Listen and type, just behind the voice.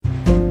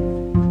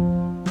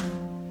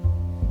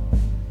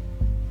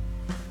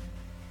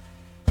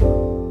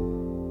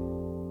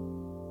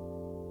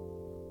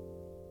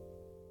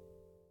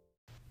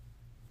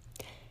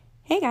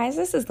Hey guys,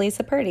 this is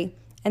Lisa Purdy,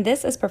 and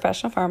this is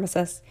Professional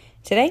Pharmacist.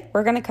 Today,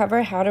 we're going to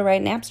cover how to write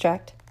an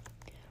abstract.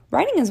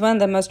 Writing is one of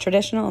the most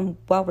traditional and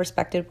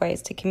well-respected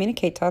ways to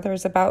communicate to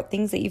others about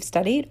things that you've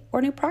studied or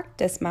new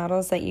practice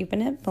models that you've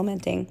been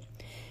implementing.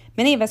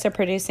 Many of us are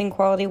producing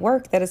quality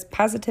work that is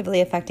positively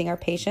affecting our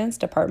patients,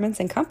 departments,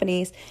 and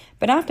companies,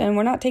 but often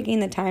we're not taking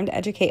the time to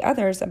educate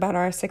others about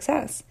our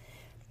success.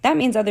 That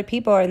means other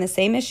people are in the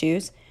same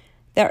issues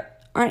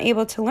that aren't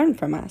able to learn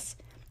from us.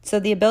 So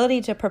the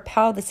ability to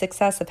propel the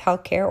success of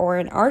healthcare, or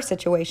in our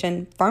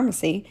situation,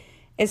 pharmacy,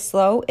 is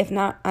slow, if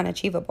not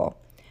unachievable.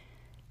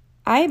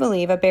 I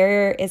believe a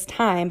barrier is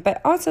time, but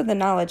also the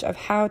knowledge of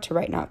how to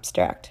write an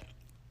abstract.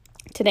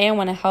 Today I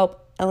want to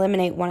help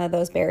eliminate one of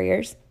those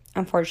barriers.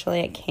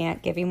 Unfortunately, I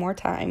can't give you more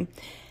time,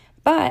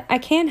 but I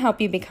can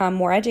help you become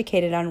more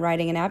educated on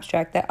writing an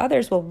abstract that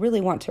others will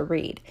really want to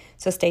read,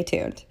 so stay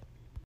tuned.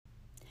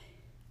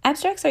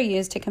 Abstracts are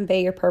used to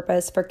convey your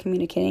purpose for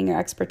communicating your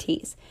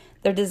expertise.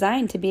 They're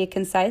designed to be a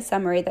concise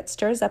summary that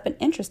stirs up an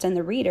interest in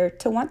the reader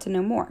to want to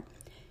know more.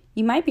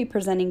 You might be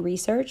presenting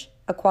research,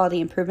 a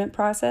quality improvement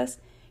process.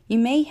 You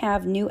may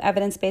have new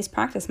evidence-based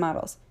practice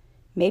models.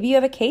 Maybe you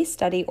have a case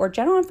study or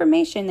general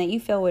information that you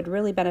feel would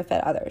really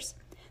benefit others.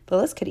 The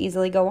list could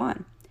easily go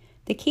on.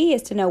 The key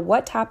is to know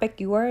what topic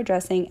you are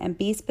addressing and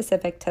be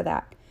specific to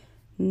that.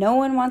 No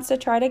one wants to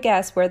try to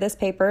guess where this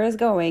paper is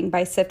going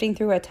by sifting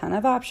through a ton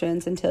of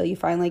options until you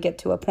finally get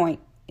to a point,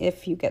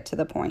 if you get to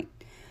the point.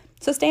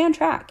 So stay on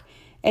track.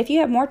 If you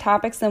have more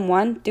topics than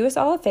one, do us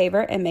all a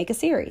favor and make a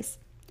series.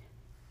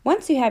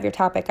 Once you have your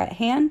topic at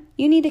hand,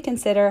 you need to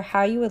consider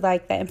how you would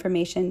like that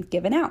information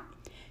given out.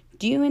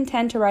 Do you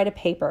intend to write a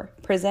paper,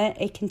 present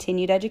a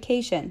continued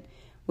education?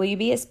 Will you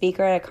be a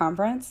speaker at a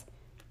conference?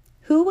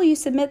 Who will you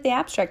submit the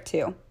abstract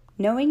to?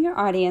 Knowing your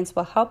audience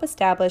will help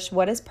establish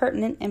what is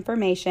pertinent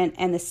information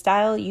and the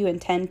style you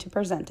intend to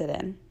present it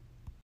in.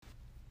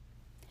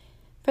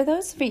 For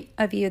those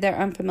of you that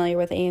are unfamiliar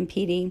with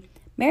AMPD,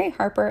 Mary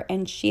Harper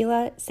and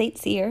Sheila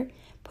St-Cyr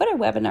put a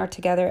webinar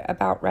together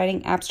about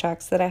writing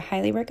abstracts that I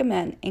highly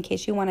recommend in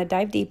case you want to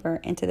dive deeper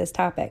into this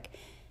topic.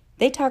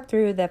 They talk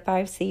through the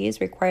 5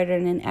 C's required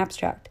in an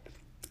abstract: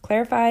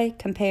 clarify,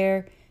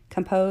 compare,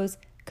 compose,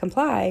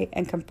 comply,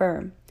 and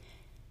confirm.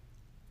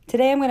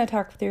 Today I'm going to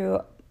talk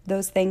through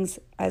those things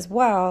as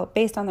well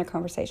based on their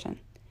conversation.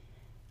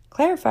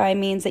 Clarify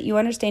means that you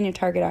understand your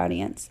target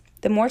audience.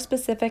 The more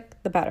specific,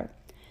 the better.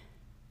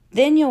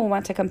 Then you'll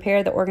want to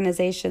compare the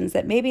organizations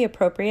that may be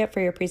appropriate for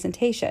your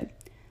presentation.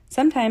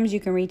 Sometimes you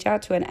can reach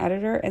out to an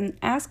editor and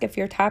ask if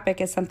your topic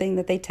is something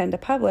that they tend to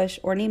publish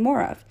or need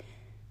more of.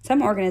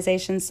 Some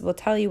organizations will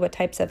tell you what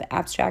types of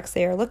abstracts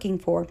they are looking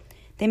for.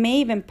 They may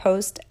even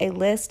post a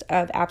list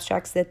of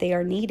abstracts that they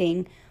are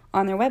needing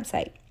on their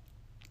website.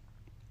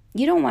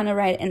 You don't want to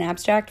write an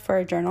abstract for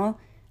a journal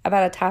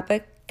about a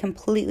topic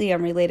completely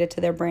unrelated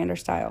to their brand or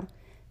style.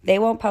 They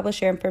won't publish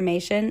your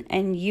information,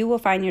 and you will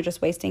find you're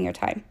just wasting your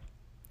time.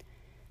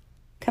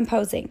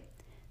 Composing.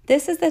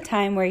 This is the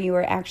time where you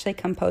are actually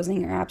composing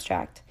your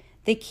abstract.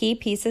 The key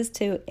pieces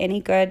to any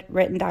good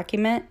written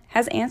document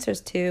has answers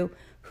to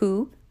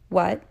who,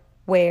 what,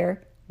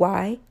 where,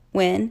 why,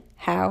 when,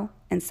 how,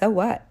 and so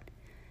what.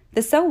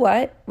 The so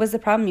what was the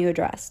problem you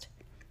addressed.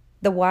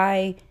 The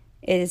why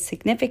is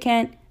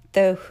significant.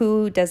 The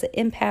who does it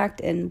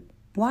impact, and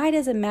why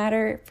does it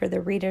matter for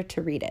the reader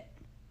to read it?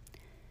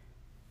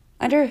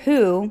 Under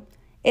who,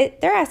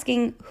 they're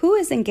asking who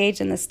is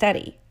engaged in the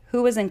study,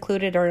 who was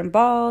included or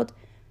involved,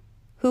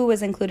 who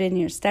was included in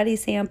your study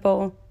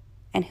sample,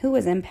 and who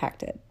was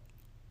impacted.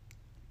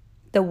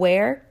 The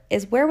where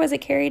is where was it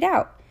carried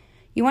out?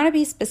 You want to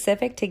be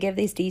specific to give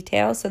these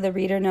details so the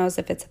reader knows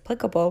if it's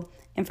applicable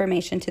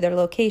information to their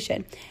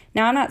location.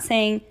 Now, I'm not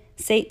saying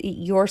say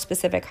your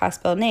specific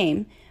hospital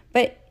name,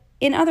 but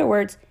in other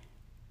words,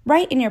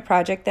 write in your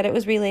project that it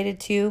was related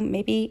to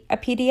maybe a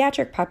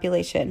pediatric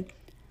population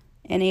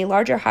in a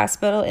larger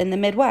hospital in the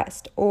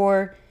Midwest,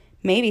 or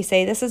maybe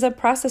say this is a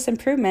process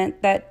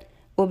improvement that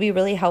will be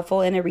really helpful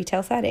in a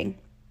retail setting.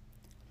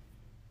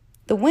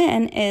 The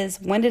when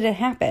is when did it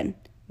happen?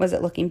 Was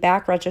it looking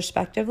back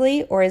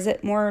retrospectively, or is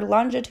it more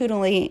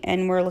longitudinally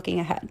and we're looking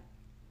ahead?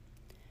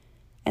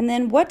 And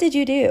then what did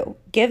you do?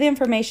 Give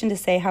information to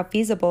say how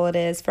feasible it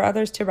is for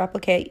others to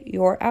replicate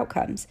your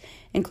outcomes,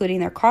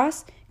 including their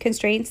costs,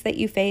 constraints that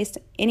you faced,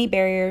 any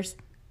barriers,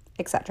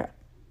 etc.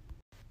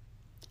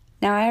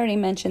 Now, I already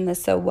mentioned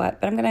this so what,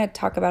 but I'm going to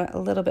talk about it a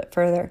little bit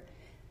further.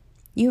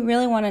 You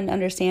really want to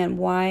understand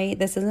why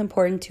this is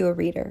important to a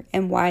reader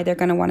and why they're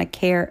going to want to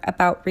care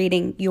about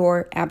reading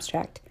your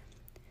abstract.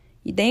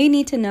 They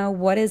need to know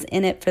what is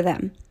in it for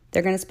them.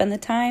 They're going to spend the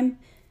time.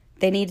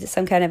 They need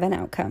some kind of an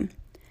outcome.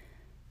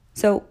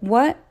 So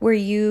what were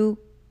you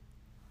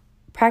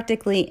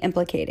practically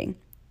implicating?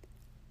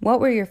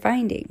 What were your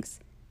findings?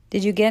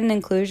 Did you get an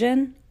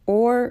inclusion,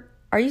 or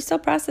are you still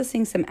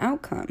processing some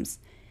outcomes?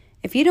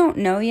 If you don't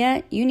know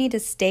yet, you need to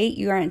state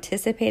your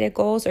anticipated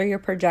goals or your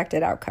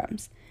projected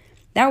outcomes.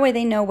 That way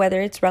they know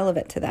whether it's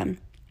relevant to them.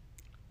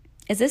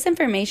 Is this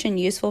information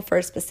useful for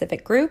a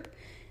specific group?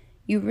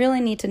 You really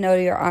need to know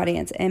your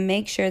audience and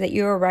make sure that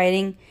you are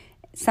writing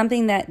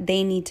something that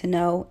they need to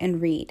know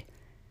and read.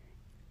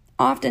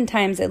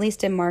 Oftentimes, at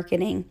least in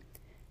marketing,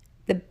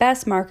 the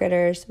best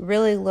marketers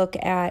really look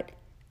at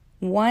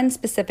one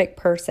specific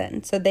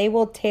person. So they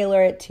will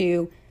tailor it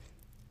to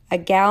a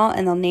gal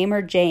and they'll name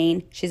her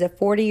Jane. She's a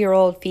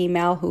 40-year-old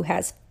female who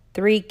has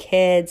 3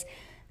 kids.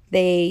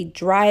 They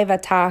drive a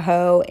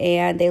Tahoe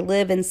and they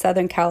live in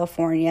Southern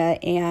California,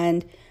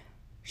 and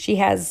she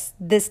has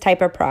this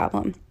type of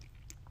problem.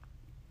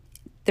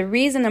 The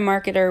reason a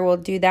marketer will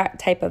do that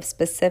type of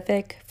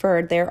specific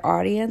for their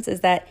audience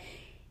is that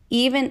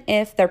even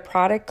if their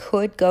product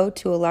could go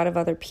to a lot of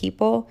other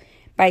people,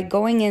 by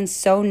going in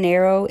so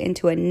narrow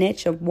into a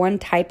niche of one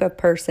type of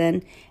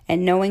person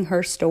and knowing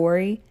her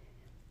story,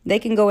 they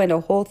can go into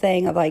a whole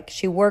thing of like,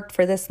 she worked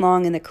for this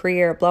long in the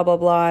career, blah, blah,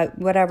 blah,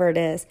 whatever it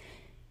is.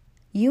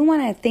 You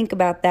want to think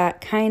about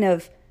that kind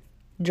of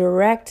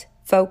direct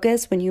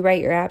focus when you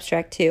write your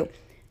abstract too.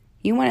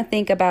 You want to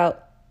think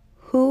about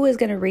who is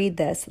going to read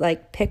this.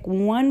 Like, pick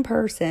one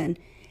person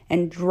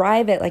and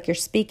drive it like you're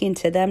speaking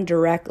to them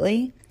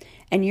directly,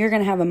 and you're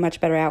going to have a much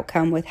better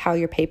outcome with how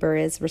your paper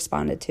is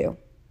responded to.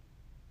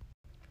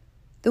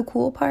 The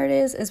cool part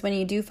is when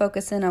you do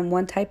focus in on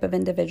one type of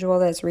individual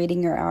that's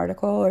reading your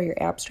article or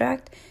your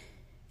abstract,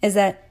 is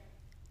that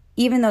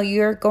even though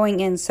you're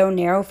going in so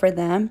narrow for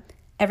them,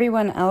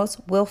 everyone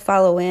else will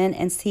follow in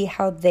and see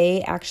how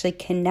they actually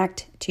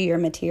connect to your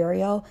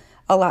material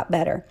a lot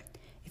better.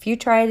 If you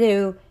try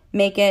to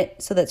make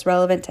it so that's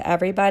relevant to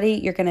everybody,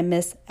 you're going to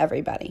miss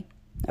everybody.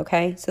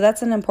 Okay? So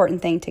that's an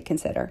important thing to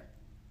consider.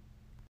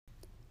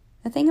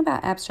 The thing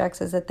about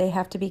abstracts is that they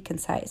have to be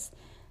concise.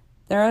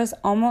 There is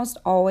almost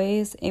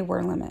always a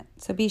word limit,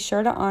 so be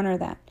sure to honor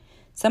that.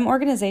 Some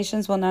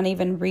organizations will not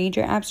even read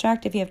your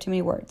abstract if you have too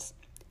many words.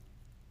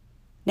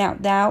 Now,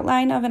 the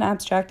outline of an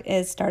abstract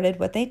is started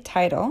with a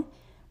title,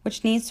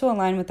 which needs to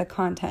align with the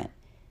content.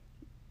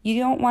 You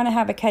don't want to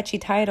have a catchy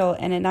title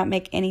and it not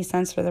make any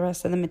sense for the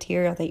rest of the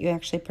material that you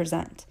actually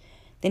present.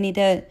 They need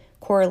to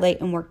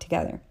correlate and work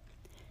together.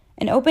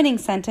 An opening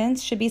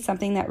sentence should be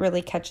something that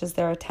really catches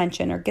their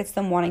attention or gets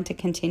them wanting to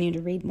continue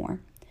to read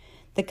more.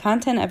 The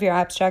content of your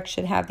abstract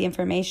should have the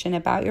information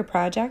about your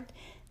project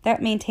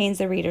that maintains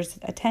the reader's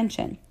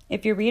attention.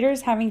 If your reader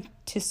is having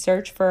to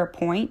search for a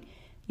point,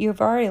 you have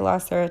already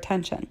lost their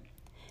attention.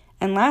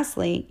 And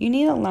lastly, you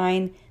need a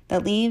line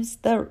that leaves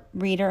the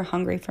reader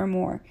hungry for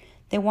more.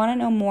 They want to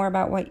know more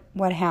about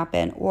what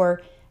happened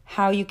or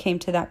how you came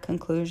to that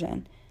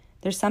conclusion.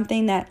 There's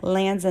something that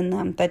lands in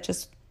them that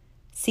just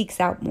seeks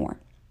out more.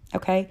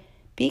 Okay?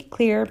 Be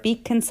clear, be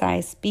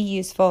concise, be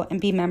useful, and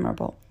be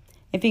memorable.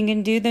 If you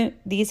can do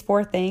these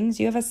 4 things,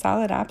 you have a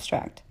solid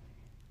abstract.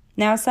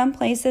 Now, some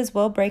places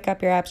will break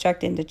up your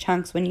abstract into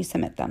chunks when you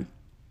submit them.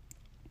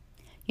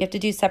 You have to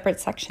do separate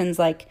sections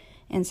like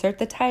insert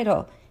the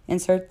title,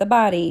 insert the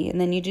body, and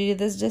then you do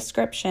this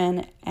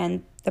description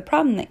and the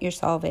problem that you're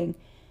solving,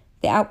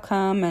 the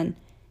outcome, and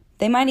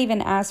they might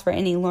even ask for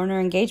any learner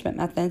engagement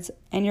methods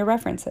and your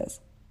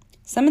references.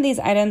 Some of these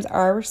items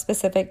are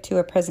specific to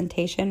a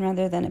presentation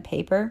rather than a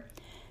paper.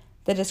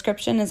 The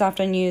description is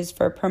often used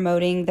for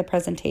promoting the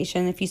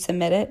presentation. If you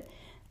submit it,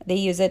 they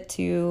use it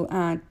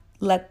to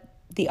let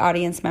the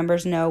audience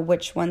members know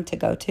which one to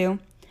go to.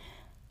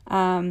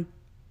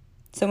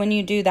 So when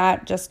you do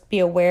that, just be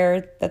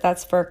aware that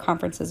that's for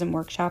conferences and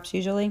workshops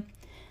usually.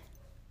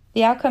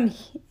 The outcome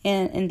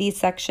in these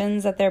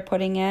sections that they're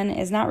putting in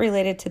is not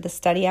related to the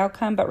study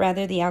outcome, but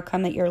rather the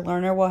outcome that your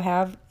learner will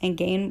have and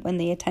gain when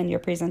they attend your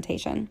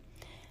presentation.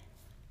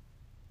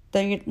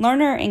 The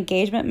learner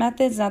engagement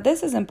methods, now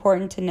this is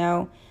important to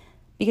know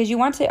because you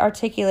want to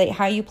articulate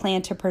how you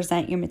plan to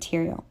present your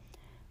material.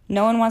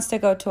 No one wants to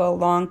go to a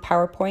long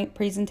PowerPoint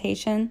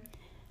presentation.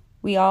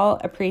 We all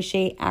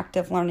appreciate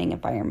active learning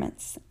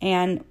environments,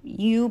 and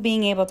you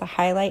being able to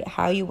highlight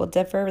how you will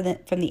differ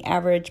from the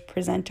average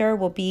presenter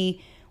will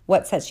be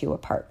what sets you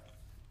apart.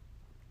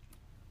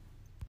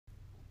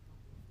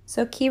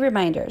 So key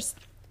reminders.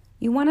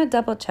 You want to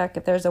double check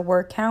if there's a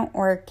word count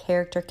or a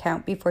character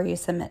count before you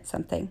submit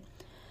something.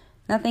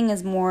 Nothing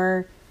is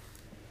more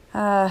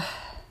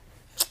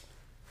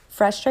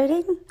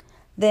frustrating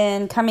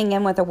than coming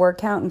in with a word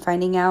count and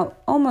finding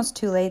out almost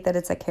too late that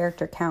it's a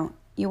character count.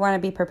 You want to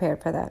be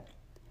prepared for that.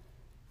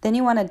 Then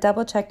you want to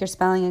double check your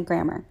spelling and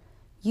grammar.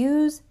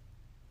 Use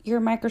your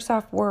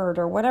Microsoft Word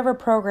or whatever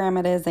program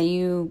it is that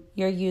you're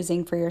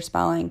using for your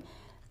spelling,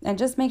 and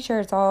just make sure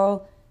it's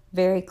all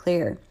very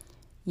clear.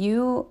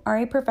 You are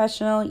a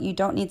professional. You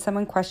don't need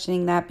someone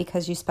questioning that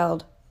because you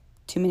spelled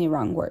too many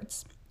wrong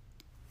words.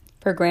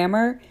 For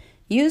grammar,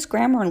 use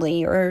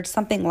Grammarly or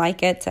something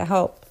like it to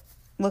help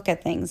look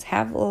at things.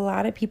 Have a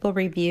lot of people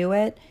review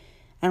it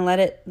and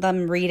let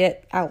them read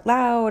it out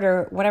loud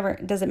or whatever.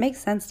 Does it make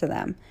sense to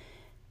them?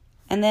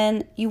 And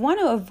then you want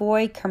to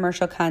avoid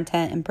commercial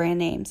content and brand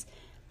names.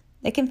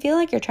 It can feel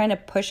like you're trying to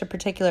push a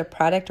particular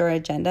product or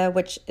agenda,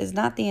 which is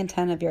not the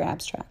intent of your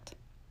abstract.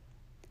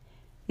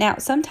 Now,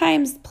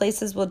 sometimes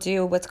places will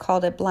do what's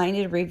called a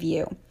blinded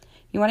review.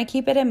 You want to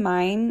keep it in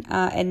mind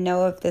and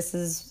know if this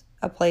is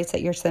a place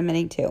that you're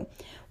submitting to.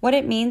 What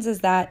it means is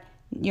that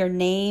your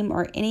name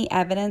or any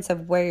evidence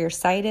of where your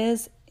site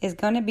is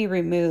going to be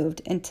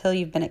removed until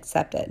you've been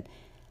accepted.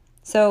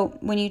 So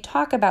when you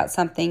talk about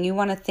something, you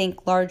want to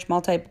think large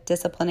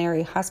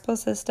multidisciplinary hospital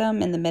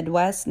system in the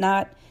Midwest,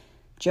 not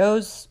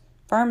Joe's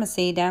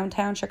Pharmacy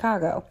downtown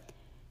Chicago.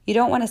 You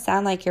don't want to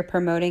sound like you're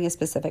promoting a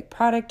specific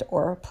product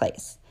or a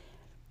place.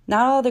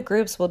 Not all the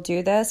groups will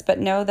do this, but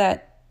know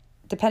that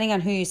depending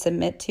on who you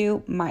submit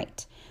to,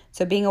 might.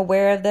 So being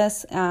aware of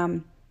this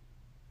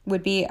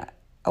would be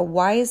a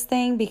wise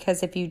thing,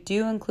 because if you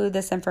do include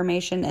this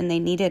information and they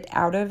need it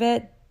out of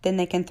it, then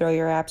they can throw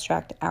your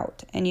abstract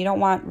out. And you don't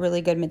want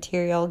really good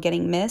material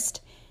getting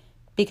missed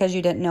because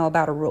you didn't know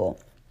about a rule.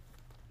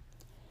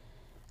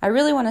 I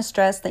really want to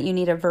stress that you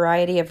need a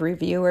variety of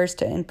reviewers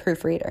and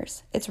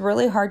proofreaders. It's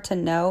really hard to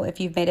know if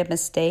you've made a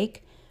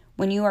mistake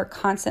when you are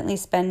constantly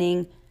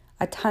spending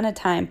a ton of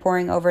time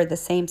poring over the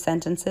same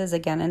sentences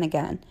again and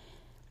again.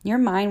 Your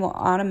mind will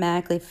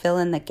automatically fill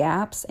in the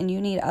gaps, and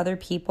you need other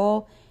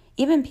people,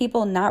 even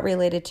people not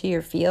related to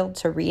your field,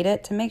 to read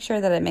it to make sure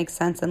that it makes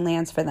sense and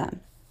lands for them.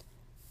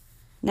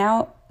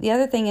 Now, the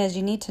other thing is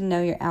you need to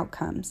know your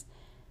outcomes.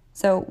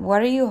 So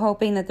what are you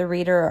hoping that the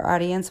reader or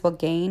audience will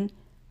gain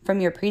from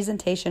your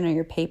presentation or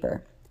your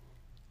paper?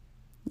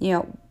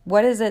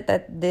 What is it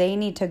that they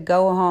need to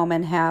go home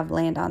and have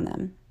land on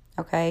them?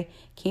 Okay,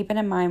 keep it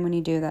in mind when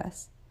you do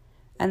this.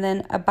 And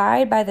then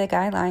abide by the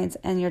guidelines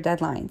and your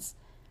deadlines.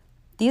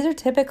 These are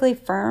typically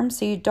firm,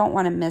 so you don't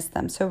want to miss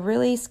them. So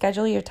really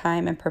schedule your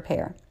time and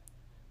prepare.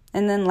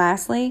 And then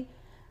lastly,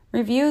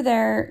 review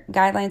their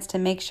guidelines to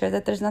make sure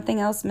that there's nothing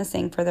else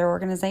missing for their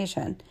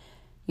organization.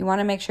 You want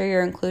to make sure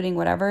you're including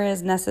whatever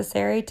is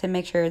necessary to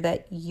make sure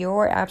that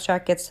your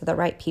abstract gets to the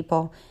right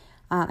people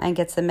and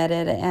gets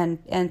submitted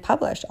and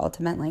published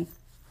ultimately.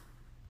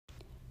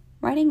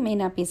 Writing may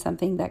not be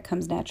something that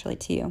comes naturally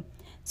to you.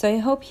 So I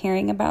hope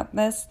hearing about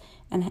this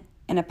and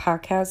in a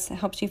podcast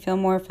helps you feel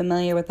more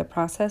familiar with the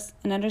process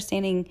and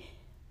understanding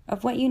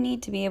of what you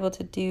need to be able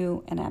to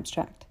do an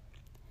abstract.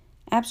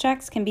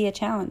 Abstracts can be a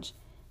challenge.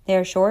 They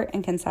are short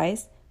and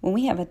concise when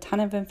we have a ton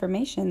of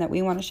information that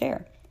we want to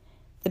share.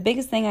 The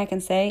biggest thing I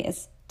can say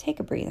is take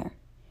a breather.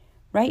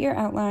 Write your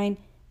outline,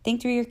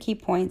 think through your key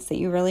points that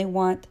you really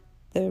want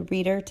the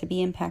reader to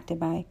be impacted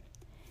by.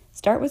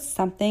 Start with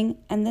something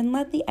and then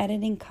let the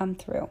editing come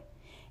through.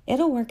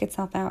 It'll work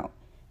itself out.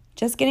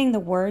 Just getting the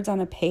words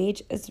on a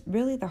page is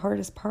really the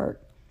hardest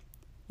part.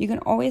 You can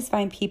always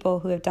find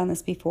people who have done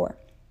this before.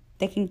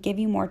 They can give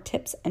you more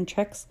tips and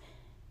tricks,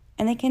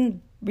 and they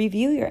can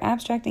review your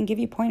abstract and give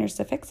you pointers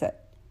to fix it.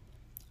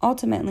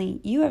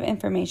 Ultimately, you have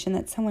information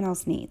that someone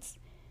else needs.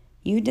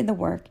 You did the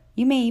work.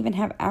 You may even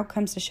have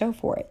outcomes to show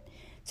for it.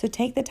 So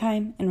take the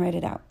time and write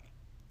it out.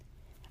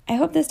 I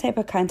hope this type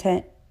of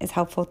content is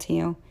helpful to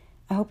you.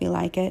 I hope you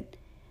like it.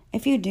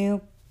 If you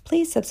do,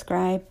 please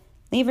subscribe,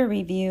 leave a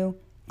review,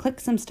 click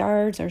some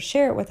stars, or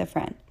share it with a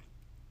friend.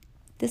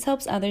 This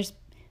helps others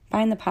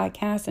find the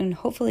podcast and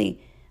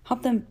hopefully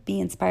help them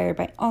be inspired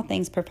by all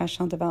things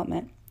professional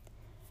development.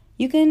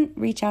 You can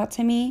reach out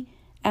to me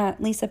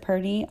at Lisa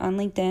Purdy on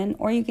LinkedIn,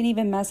 or you can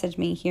even message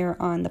me here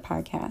on the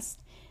podcast.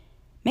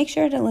 Make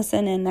sure to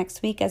listen in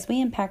next week as we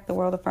impact the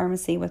world of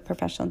pharmacy with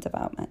professional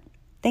development.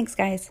 Thanks,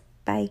 guys.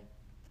 Bye.